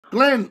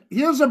Glenn,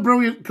 here's a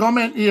brilliant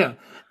comment here.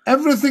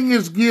 Everything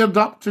is geared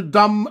up to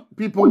dumb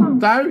people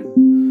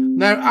down.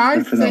 Now,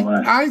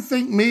 I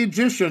think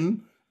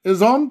Magician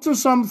is onto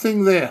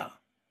something there.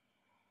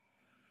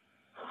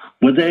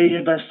 Were they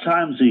your best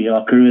times of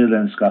your career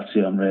then,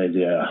 Scotty, on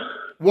radio?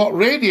 What,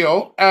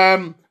 radio?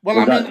 I've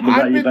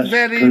been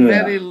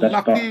very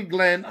lucky,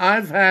 Glenn.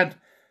 I've had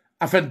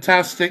a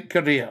fantastic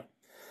career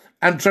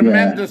and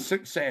tremendous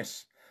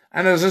success.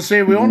 And as I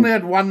say, we only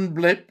had one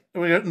blip.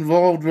 We got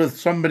involved with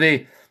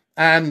somebody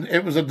and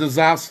it was a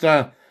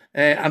disaster,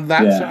 and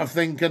that sort of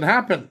thing can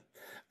happen.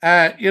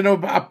 But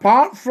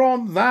apart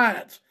from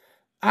that,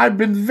 I've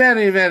been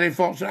very, very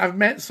fortunate. I've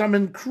met some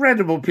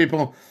incredible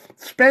people.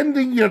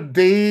 Spending your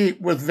day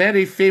with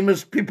very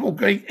famous people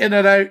going in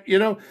and out,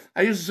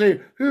 I used to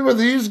say, who were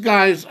these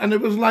guys? And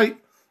it was like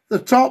the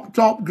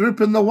top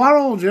group in the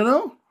world,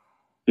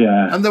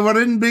 Yeah. And they were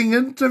being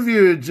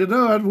interviewed,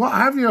 and what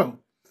have you.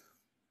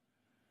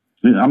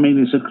 I mean,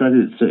 it's a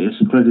credit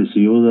to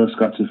you, though,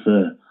 Scotty,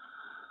 for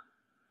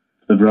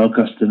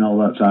broadcasting all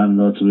that time,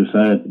 though, to be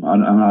fair. And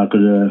I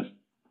could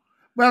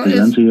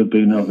present to you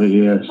being over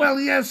years.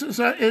 Well, yes,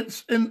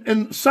 it's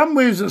in some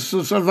ways it's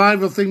a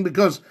survival thing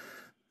because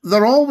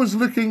they're always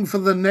looking for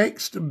the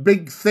next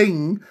big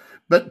thing.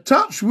 But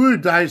touch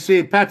wood, I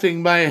say,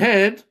 patting my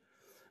head,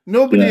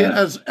 nobody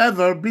has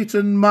ever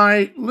beaten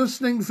my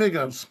listening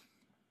figures.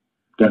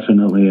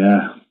 Definitely,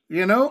 yeah.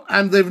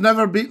 And they've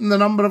never beaten the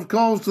number of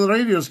calls to the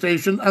radio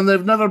station, and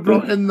they've never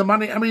brought in the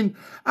money. I mean,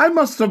 I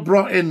must have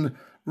brought in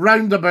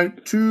round about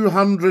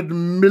 £200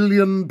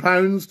 million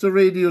to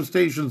radio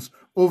stations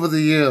over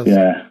the years.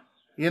 Yeah.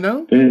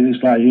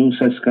 It's like you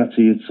said,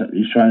 Scotty,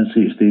 you're trying to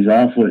teach these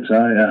half-wits,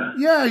 aren't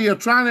you? Yeah, you're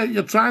trying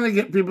to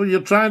get people,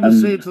 you're trying to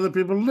say to the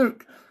people,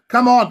 look,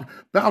 come on.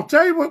 But I'll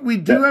tell you what we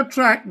do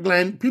attract,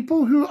 Glenn,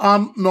 people who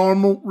aren't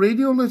normal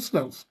radio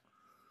listeners.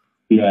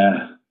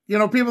 Yeah.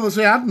 People that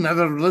say, I'd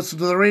never listened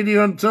to the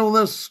radio until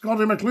this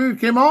Scotty McClue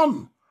came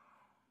on.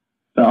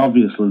 But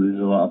obviously there's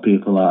a lot of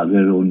people out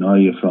there who know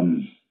you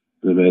from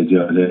the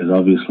radio days,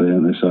 obviously,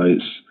 and so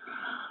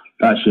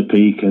that's your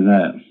peak, isn't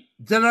it?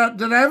 Did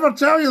I ever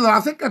tell you that?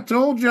 I think I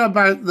told you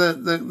about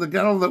the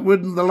girl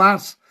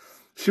that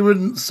she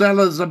wouldn't sell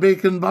us a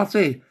bacon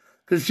butty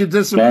because she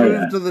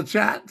disapproved of the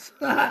chat.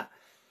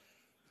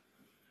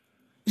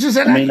 She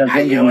said, are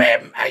you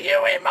him? Are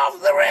you him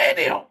off the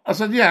radio? I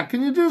said, yeah,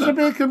 can you do us a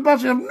bacon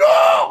butty?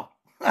 No!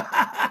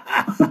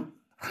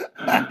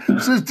 She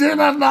says, did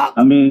I not?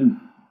 I mean,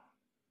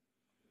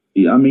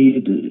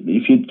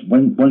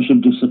 once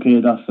you've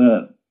disappeared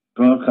after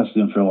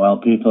broadcasting for a while,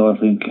 people are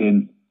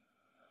thinking,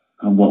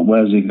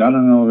 where's he gone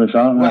and all this,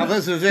 aren't they? Well,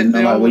 this is it.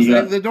 They always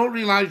think they don't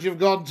realise you've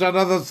gone to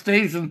another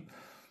station,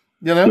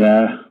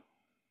 Yeah.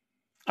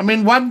 I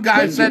mean, one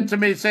guy said to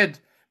me,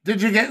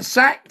 did you get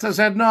sacked? I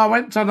said, no, I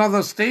went to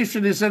another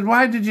station. He said,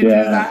 why did you do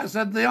that? I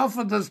said, they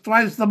offered us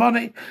twice the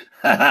money.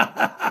 Like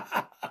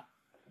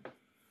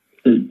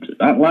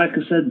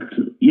I said,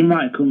 you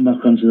might come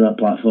back onto that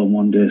platform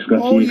one day,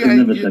 Scotty. You can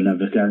never say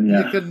never, can you?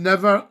 You can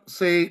never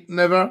say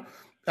never.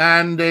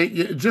 And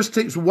it just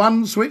takes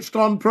one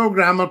switched-on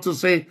programmer to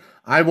say,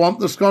 I want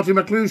the Scotty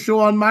McClue show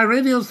on my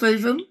radio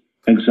station.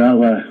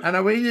 Exactly. And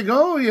away you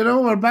go,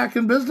 we're back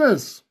in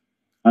business.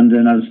 And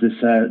then, as they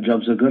say,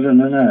 jobs are good, isn't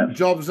it?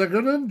 Jobs are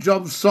good,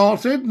 jobs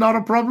sorted, not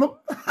a problem.